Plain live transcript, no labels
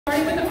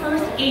starting with the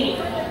first 8.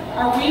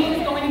 Our weight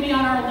is going to be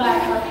on our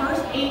left. Our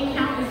first 8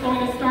 count is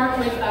going to start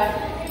with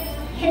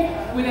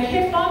a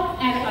hip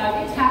bump and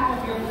a tap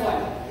of your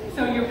foot.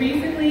 So you're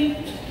basically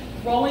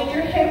rolling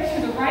your hip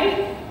to the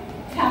right,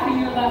 tapping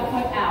your left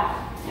foot out,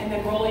 and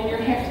then rolling your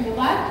hip to the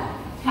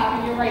left,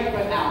 tapping your right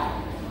foot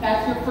out.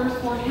 That's your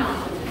first 4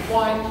 counts.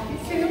 1,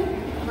 2,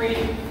 3,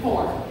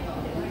 4.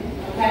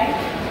 Okay?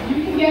 You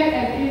can get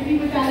as busy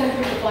with that as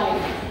you would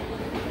like.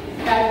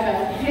 That is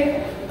a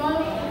hip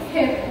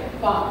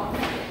bump.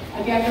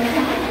 Again, your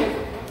count is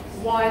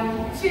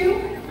 1,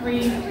 2,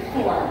 3,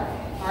 4.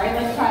 All right,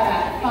 let's try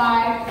that.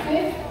 5,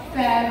 6,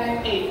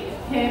 7, 8.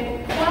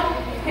 Hip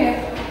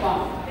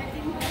bump.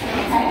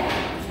 Okay?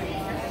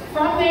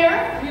 From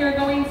there, we are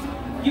going to,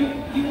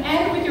 you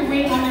end with your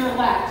weight on your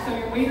left. So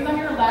your weight is on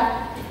your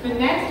left. The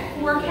next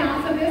 4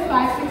 counts of this,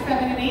 5, 6,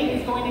 7, and 8,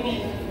 is going to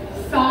be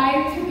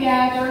side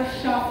together,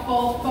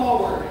 shuffle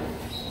forward.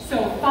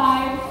 So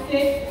 5,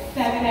 6,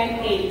 7,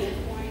 and 8.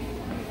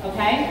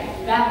 Okay?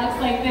 That looks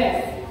like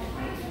this.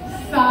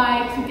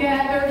 Side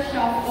together,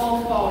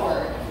 shuffle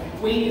forward.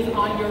 Weight is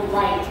on your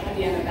right at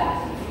the end of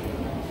that.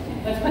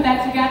 Let's put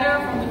that together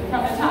from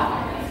the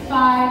top.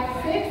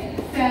 5,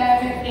 6,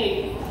 7,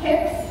 8.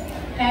 Hips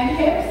and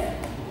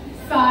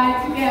hips.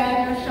 Side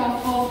together,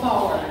 shuffle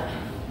forward.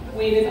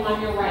 Weight is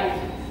on your right.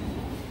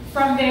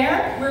 From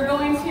there, we're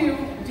going to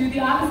do the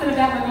opposite of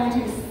that. We're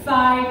going to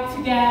side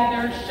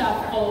together,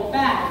 shuffle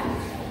back.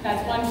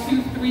 That's 1,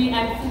 2, 3,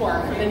 and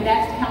 4 for the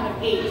next count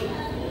of 8.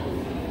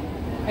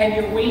 And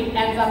your weight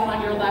ends up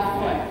on your left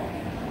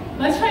foot.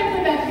 Let's try and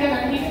put that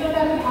together. Even though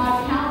that's an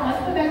odd count, let's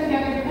put that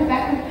together because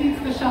that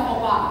completes the shuffle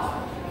box.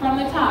 From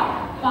the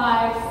top,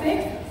 5,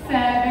 6,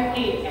 7,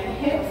 8. And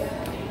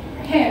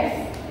hips.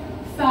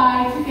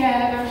 Side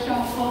together,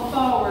 shuffle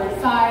forward.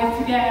 Side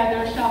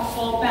together,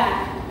 shuffle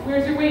back.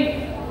 Where's your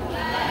weight?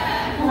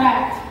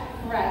 Correct.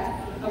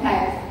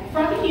 Okay.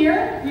 From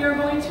here, we are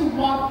going to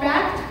walk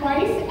back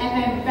twice and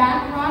then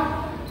back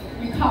rock,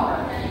 recover.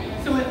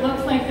 So it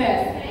looks like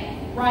this.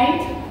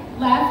 Right,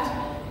 left,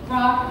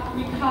 rock,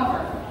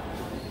 recover.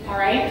 All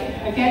right?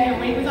 Again, your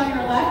weight is on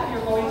your left.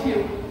 You're going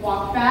to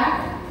walk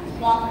back,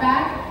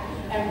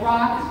 and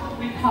rock,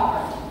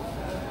 recover.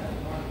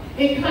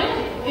 It kind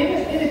of, in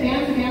a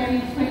dance, it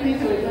varies quickly,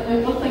 so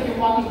it looks like you're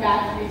walking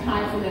back 3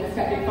 times and then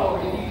stepping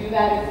forward. If you do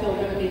that, it's still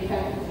going to make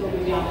sense. It's still going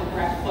to be on the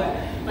correct foot.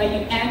 But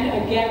you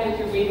end again with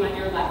your weight on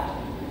your left.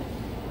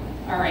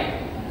 All right.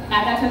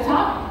 Add that to the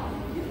top.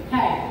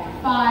 Okay.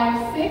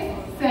 5,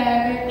 6,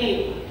 7,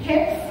 8.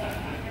 Hips.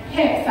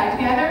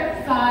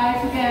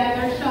 Side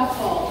together,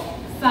 shuffle.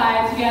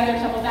 Side together,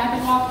 shuffle back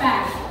and walk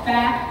back.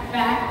 Back,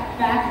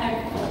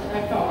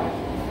 and forward.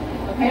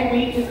 Okay,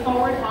 weight is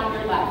forward on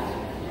your left.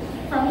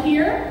 From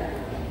here,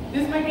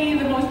 this might be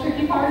the most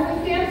tricky part of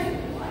this dance.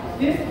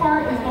 This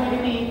part is going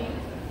to be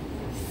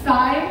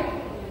side,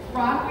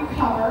 rock,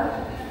 recover,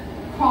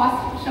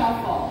 cross,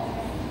 shuffle.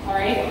 All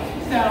right,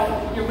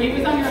 so your weight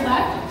was on your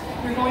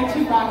left. You're going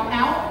to rock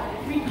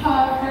out,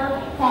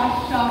 recover,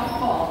 cross,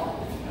 shuffle.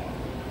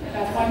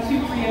 That's 1,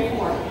 2, 3, and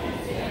 4.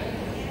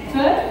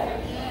 Good?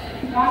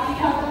 Rock,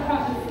 recover,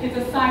 cross. It's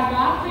a side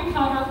rock,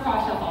 recover,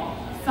 cross, shuffle.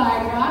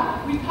 Side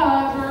rock,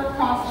 recover,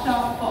 cross,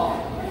 shuffle.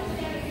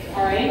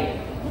 All right?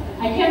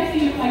 I can't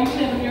see you. I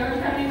usually have a mirror in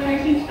front of me when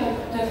I teach, so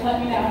just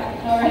let me know.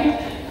 All right?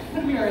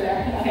 Put a mirror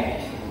there.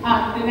 Okay.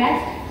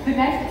 The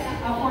next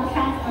 4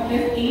 counts of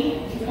this 8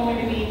 is going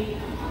to be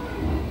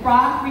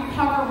rock,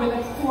 recover with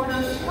a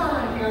quarter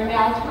turn. You're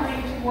now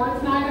turning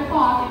towards 9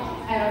 o'clock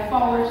and a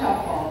forward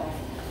shuffle.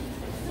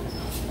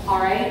 All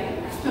right?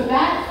 So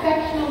that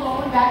section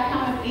alone, that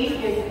count of 8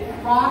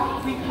 is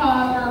rock,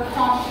 recover,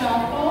 cross,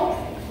 shuffle,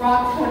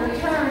 rock, quarter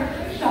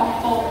turn,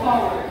 shuffle,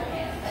 forward.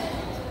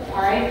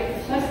 All right?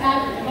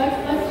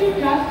 Let's do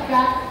just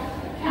that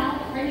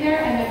count right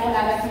there, and then we'll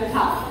add that to the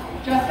top.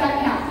 Just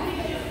that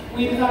count.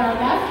 Weight is on our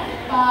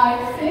left.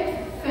 5,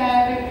 6,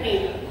 7,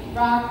 8.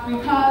 Rock,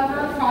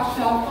 recover, cross,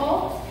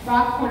 shuffle,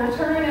 rock, quarter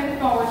turn, and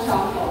forward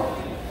shuffle.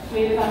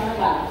 Weight is on your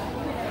left.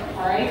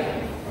 All right?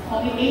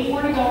 Only 8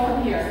 more to go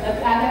from here.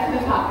 Let's add that to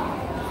the top.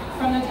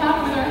 From the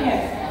top with our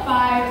hips.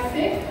 5,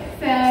 6,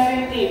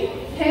 7, 8.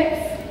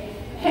 Hips.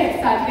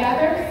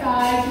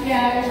 Side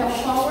together,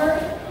 shuffle forward.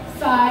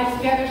 Side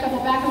together, shuffle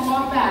back and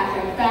walk back.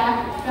 And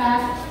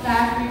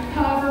back,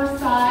 recover,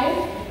 side.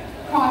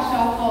 Cross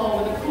shuffle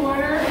with a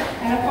quarter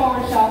and a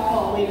forward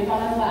shuffle. Weight is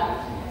on our left.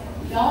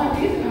 Y'all are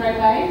breathing the right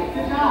way.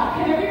 Good job.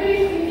 Can everybody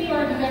see me,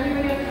 or does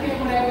everybody understand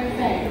what I've been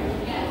saying?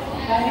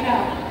 Let me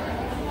know.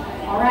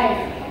 All right.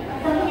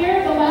 From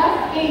here, the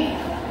last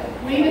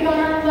 8. Weight is on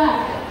our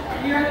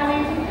left. We are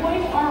going to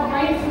point our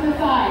right to the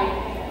side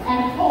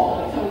and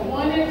hold. So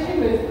 1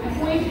 and 2 is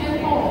point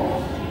and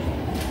hold.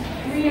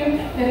 3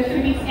 then it's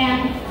going to be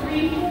and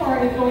 3,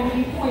 4 is going to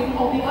be point,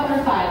 hold the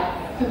other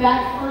side. So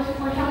that first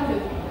 4 counts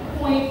is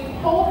point,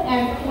 hold,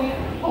 and point,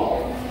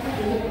 hold.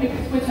 There's a quick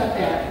switch up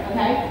there,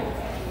 okay?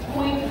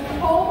 Point,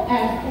 hold,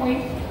 and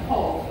point,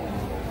 hold.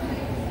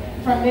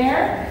 From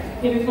there,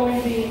 it is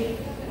going to be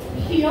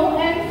heel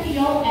and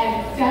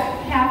step,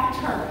 half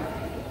turn.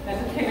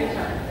 That's a pivot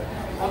turn,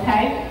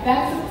 okay?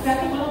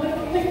 That's a little bit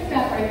of a quick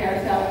step right there,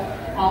 so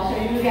I'll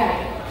show you again.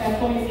 That's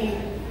going to be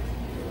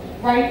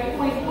right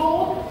point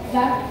hold,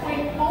 left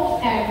point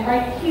hold, and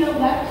right heel,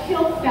 left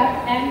heel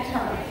step, and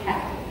turn.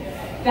 Okay.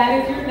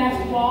 That is your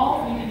next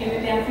wall. You begin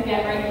to dance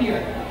again right here.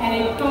 And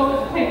it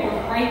goes quick.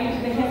 We're right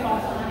into the hip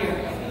bumps from here.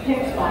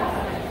 Hip bump,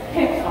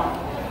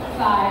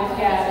 side,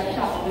 jazz,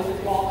 shuffle. This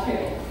is wall 2.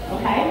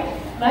 Okay?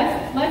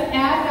 Let's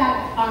add that.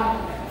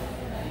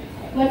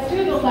 Let's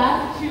do the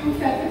last 2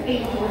 sets of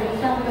 8. So we're going to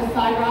start with a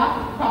side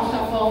rock, cross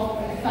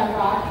shuffle, side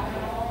rock,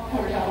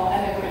 quarter shuffle,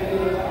 and then we're going to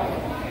do this one.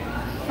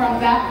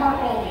 From that part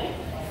only.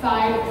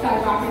 Side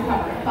rock,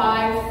 recover.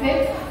 5,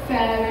 6,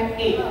 7,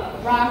 8.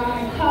 Rock,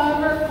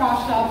 recover,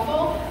 cross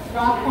shuffle,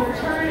 rock, quarter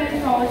turn,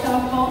 and quarter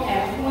shuffle,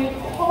 and point,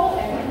 hold,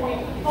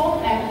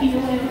 and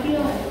heel,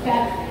 and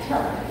step,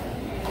 turn.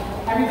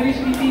 Everybody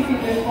should be facing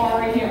this bar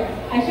right here.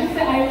 I should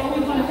say, I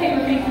always want to say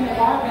we're facing the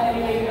bar, but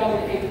any way you go,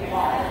 we're facing the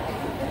bar.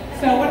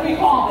 So what do we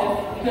call this?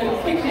 The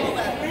kitchen.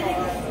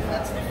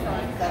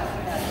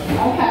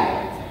 Okay.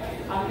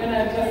 I'm going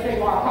to just say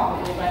bar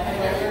probably, but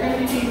anyway, we're going to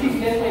be facing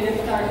this way. This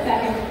is our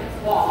second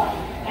wall.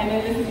 And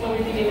then this is what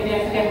we begin to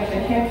dance again with the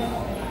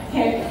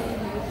hips,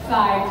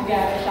 side,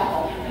 together,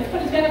 shuffle. Let's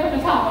put it together from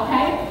the top,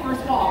 okay?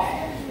 First wall.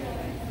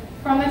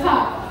 From the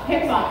top,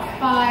 hip bump.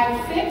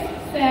 5, 6,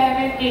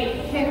 7,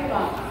 8. Hip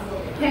bump.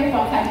 Hip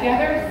bump.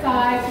 Together,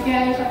 side,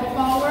 together, shuffle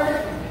forward.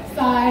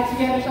 Side,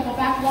 together, shuffle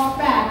back, walk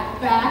back.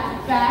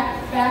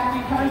 Back,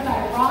 recover,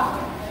 side rock.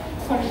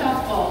 Quarter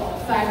shuffle.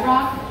 Side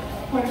rock.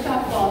 Quarter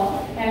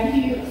shuffle. And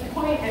heel,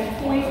 point,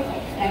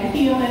 and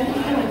heel,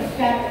 and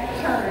step,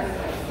 turn.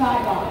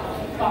 Side bump.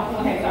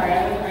 Okay, sorry,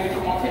 I wasn't ready for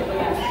wall 2, but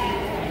yes.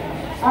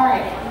 All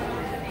right,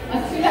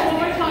 let's do that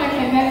one more time,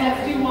 and then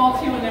let's do wall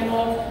 2, and then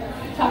we'll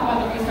talk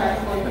about the restart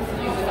before we put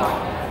some music on.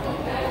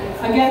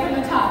 Again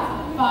from the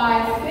top,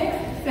 5,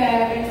 6,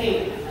 7,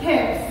 8.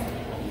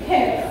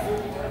 Hips,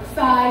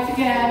 side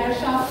together,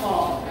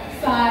 shuffle.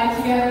 Side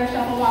together,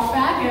 shuffle, walk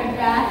back, and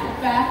back,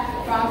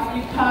 rock,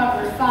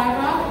 recover. Side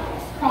rock,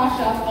 cross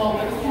shuffle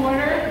with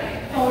quarter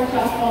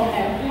shuffle,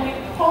 and point,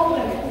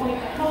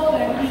 hold,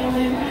 and heel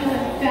in,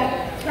 step,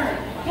 turn.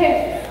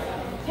 Hips,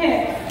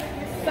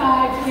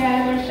 side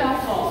together,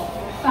 shuffle.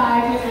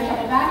 Side together,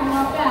 shuffle back, and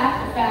walk back,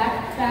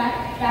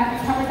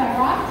 recover, side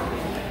rock.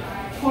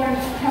 Quarter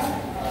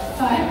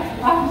side,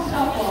 rock,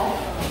 shuffle.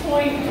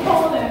 Point,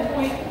 hold,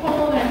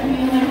 and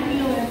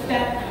heel in,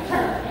 step,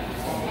 turn.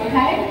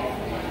 Okay?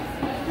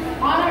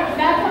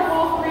 That's our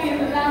wall 3 is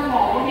the back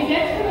wall. When we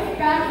get to the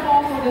back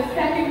wall for the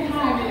second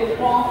time, it is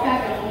wall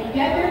 7. When we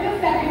get there the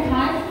second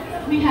time,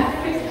 we have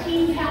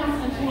 16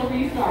 counts until a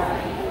restart.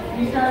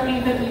 Restart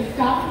means that we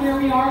stop where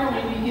we are and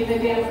we begin the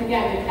dance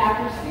again. It's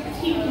after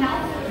 16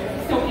 counts.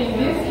 So in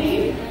this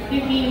case,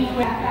 it means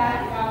when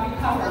that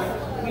recover,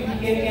 we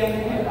begin again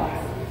with hip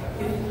bumps.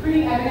 It's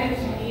pretty evident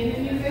to me in the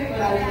music, but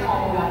I will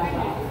talk about it as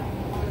well.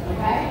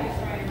 Okay?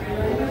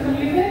 Ready for some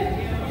music?